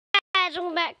guys,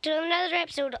 welcome back to another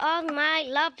episode of my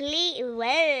lovely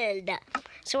world.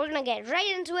 So we're gonna get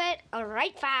right into it,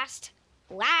 right fast.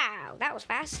 Wow, that was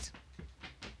fast.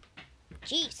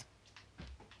 Jeez.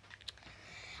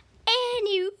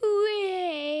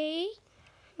 Anyway,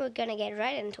 we're gonna get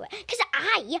right into it. Because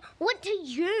I want to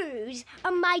use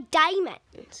my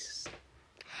diamonds.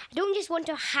 I don't just want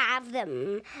to have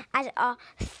them as a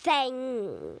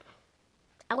thing.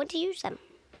 I want to use them.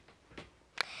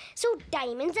 So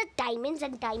diamonds are diamonds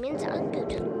and diamonds are good.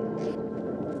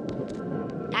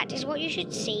 That is what you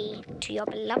should say to your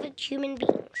beloved human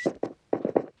beings.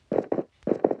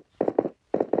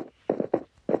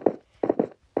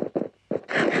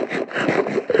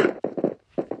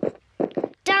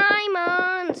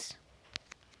 Diamonds!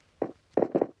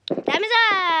 Diamonds!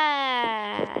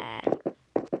 Ah!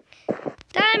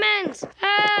 Diamonds!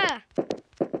 Ah!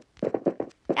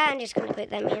 I'm just going to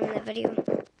put them in the video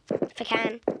if I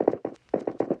can.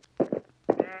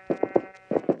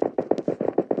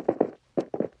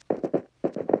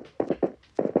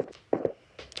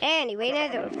 Anyway, now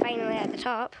that we're finally at the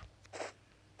top,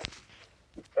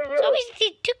 it's always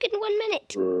took in 1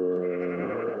 minute.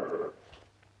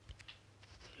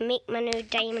 Make my new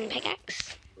diamond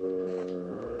pickaxe.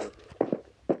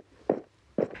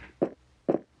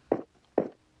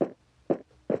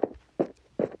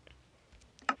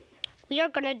 We are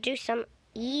gonna do some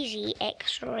easy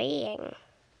X-raying.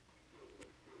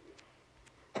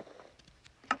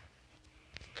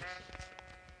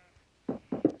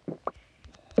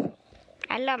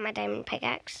 I love my diamond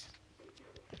pickaxe.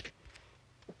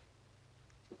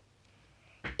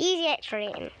 Easy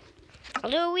X-raying. I'll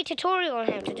do a wee tutorial on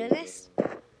how to do this.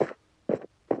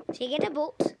 So you get a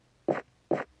bolt.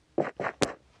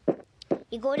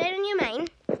 You go down in your mine.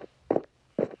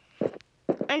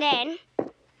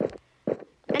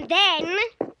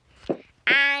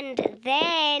 And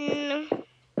then,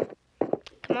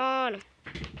 come on.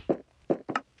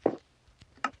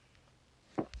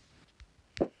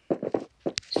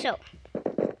 So,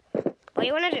 what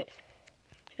you want to do,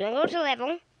 you're going to go to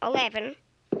level 11,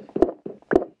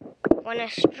 you want to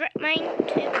strip mine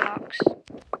 2 blocks,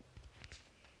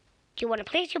 you want to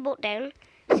place your boat down,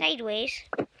 sideways,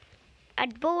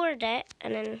 I'd board it,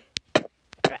 and then,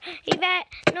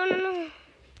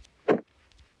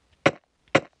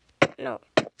 no,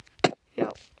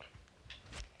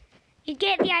 you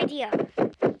get the idea,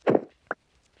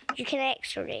 you can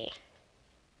X-ray.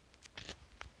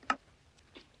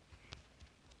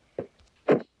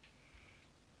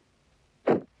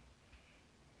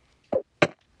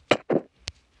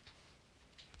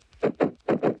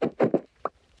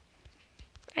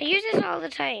 I use this all the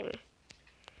time.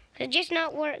 It's just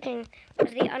not working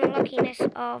with the unluckiness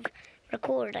of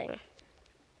recording.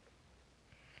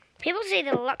 People say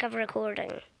the luck of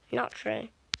recording. Not true.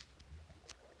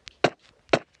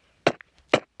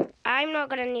 I'm not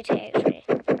going to need to X-ray.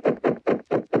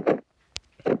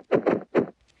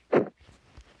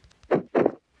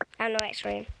 I'm not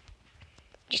X-raying.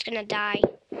 Just going to die.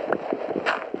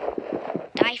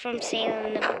 Die from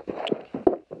sailing the boat.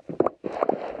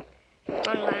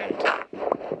 On land.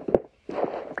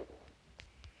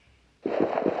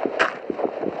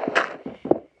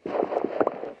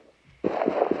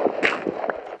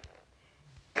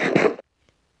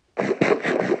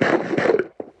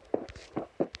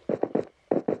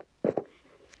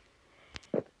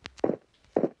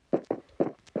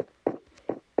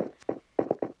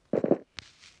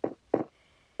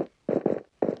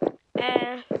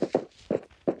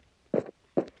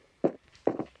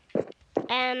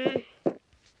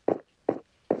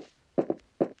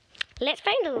 Let's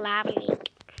find a lava leak.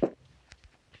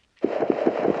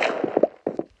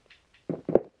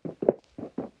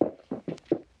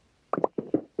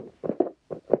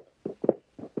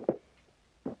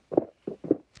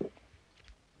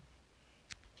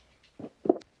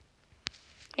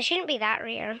 It shouldn't be that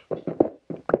rare.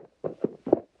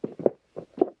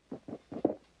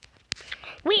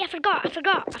 Wait, I forgot. Oh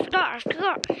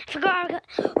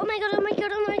my god.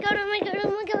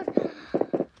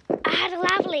 I had a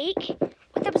lava leak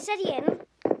with obsidian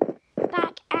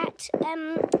back at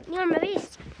my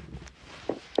base.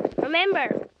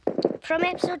 Remember, from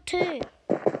episode 2.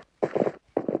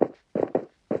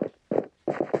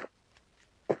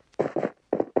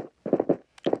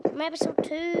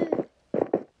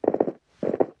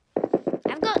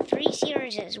 I've got 3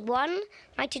 series. 1,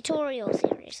 my tutorial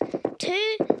series.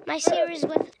 2, my series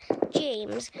with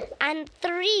James. And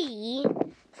 3,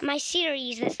 my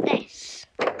series that's this.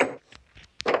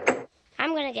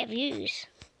 I'm gonna get views.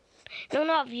 No,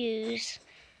 not views.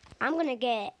 I'm gonna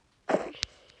get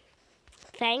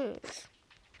things.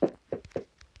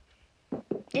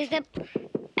 There's the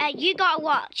you gotta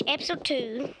watch episode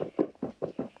 2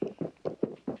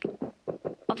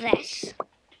 of this.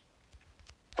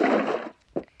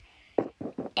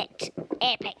 It's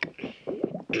epic.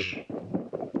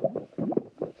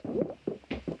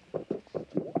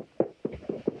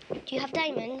 Do you have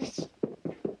diamonds?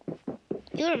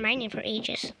 You were mining for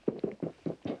ages.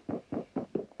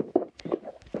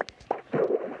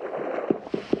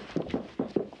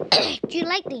 Do you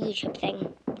like the YouTube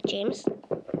thing, James?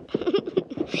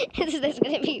 Is this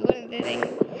going to be one of the things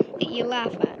that you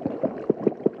laugh at?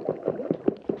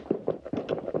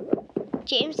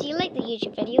 James, do you like the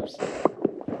YouTube videos?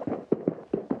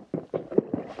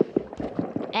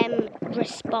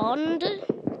 Respond.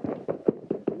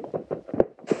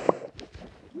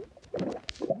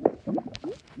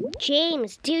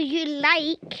 James, do you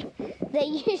like the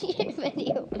YouTube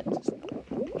videos?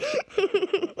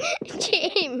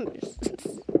 James,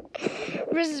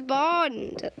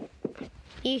 respond.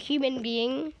 You human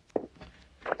being.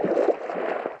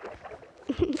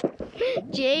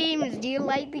 James, do you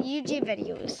like the YouTube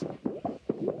videos?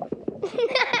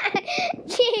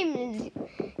 James,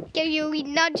 give you a wee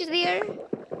nudge there.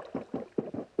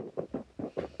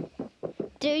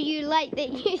 Do you like the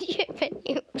YouTube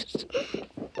videos?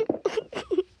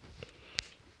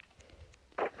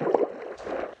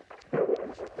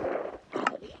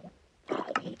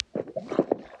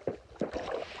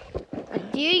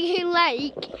 Do you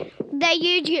like the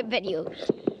YouTube videos?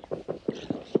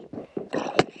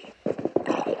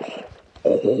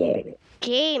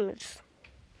 James,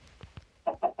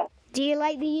 do you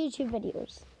like the YouTube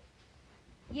videos?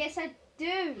 Yes, I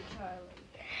do, Charlie.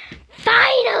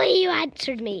 Finally, you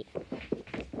answered me.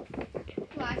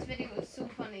 Last video was so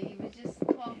funny. He was just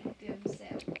talking to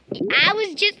himself. I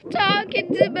was just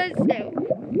talking to myself.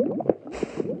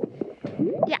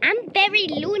 Yeah, I'm very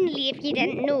lonely if you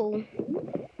didn't know.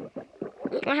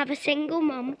 I have a single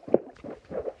mum.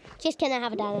 Just kidding, I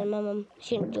have a dad and a mum.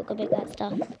 Shouldn't joke about that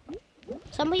stuff.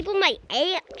 Some people might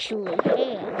actually have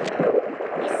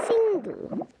a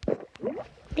single.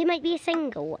 They might be a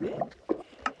single one.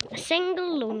 A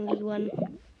single lonely one.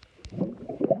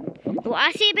 What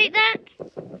I say about that?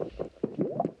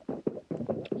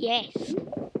 Yes.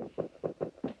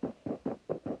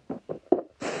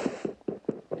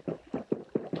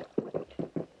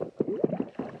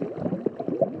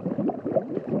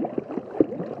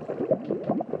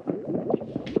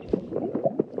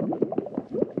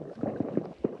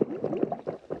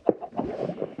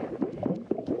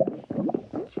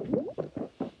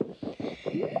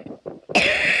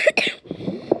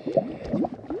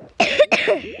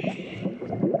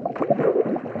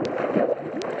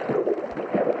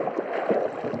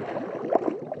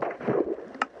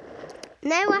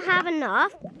 Now I have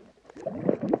enough.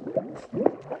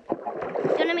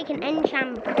 I'm gonna make an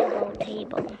enchantable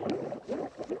table.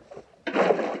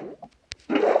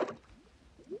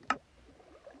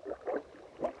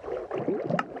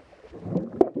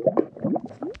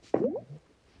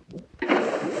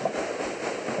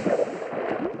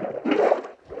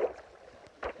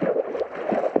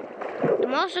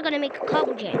 I'm also gonna make a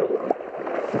cobble gen.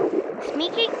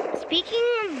 Speaking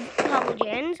of cobble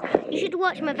gens, you should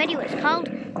watch my video. It's called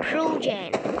Pro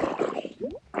Gen.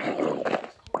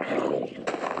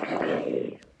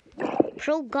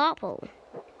 Pro Gobble.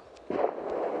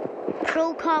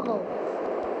 Pro Cobble.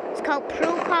 It's called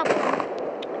Pro Cobble.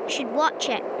 You should watch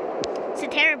it. It's a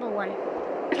terrible one.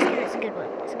 Just kidding, it's a good one.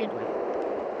 It's a good one.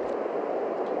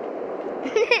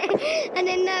 And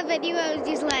in that video, I was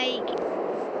just like,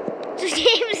 so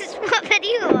James, what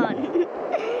video on?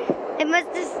 It must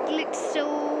have looked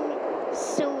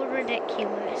so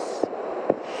ridiculous.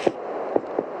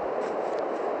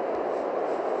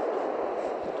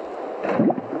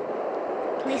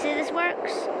 Can you see this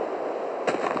works?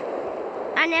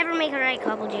 I never make a right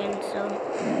cobble gen, so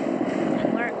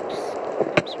it works.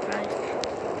 I'm surprised.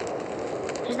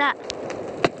 Who's that?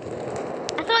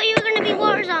 I thought you were going to be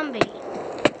water zombie.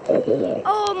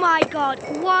 Oh my god,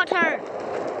 water!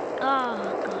 Oh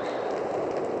god.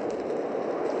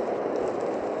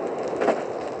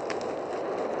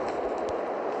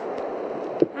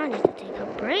 I need to take a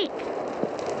break.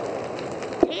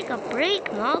 Take a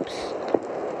break, mobs.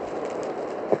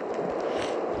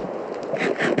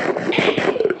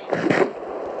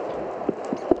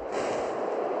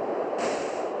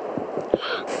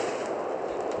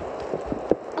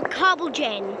 A cobble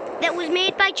gen that was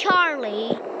made by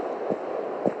Charlie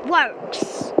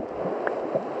works.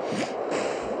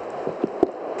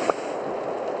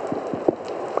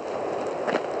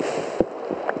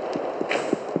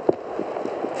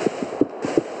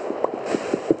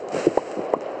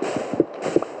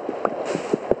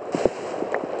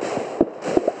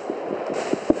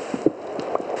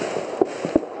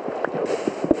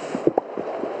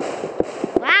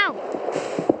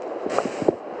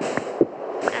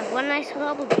 nice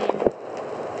cobble game.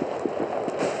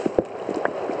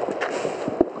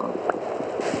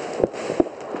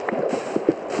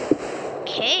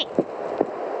 Okay.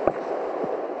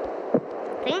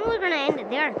 I think we're gonna end it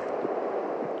there.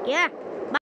 Yeah.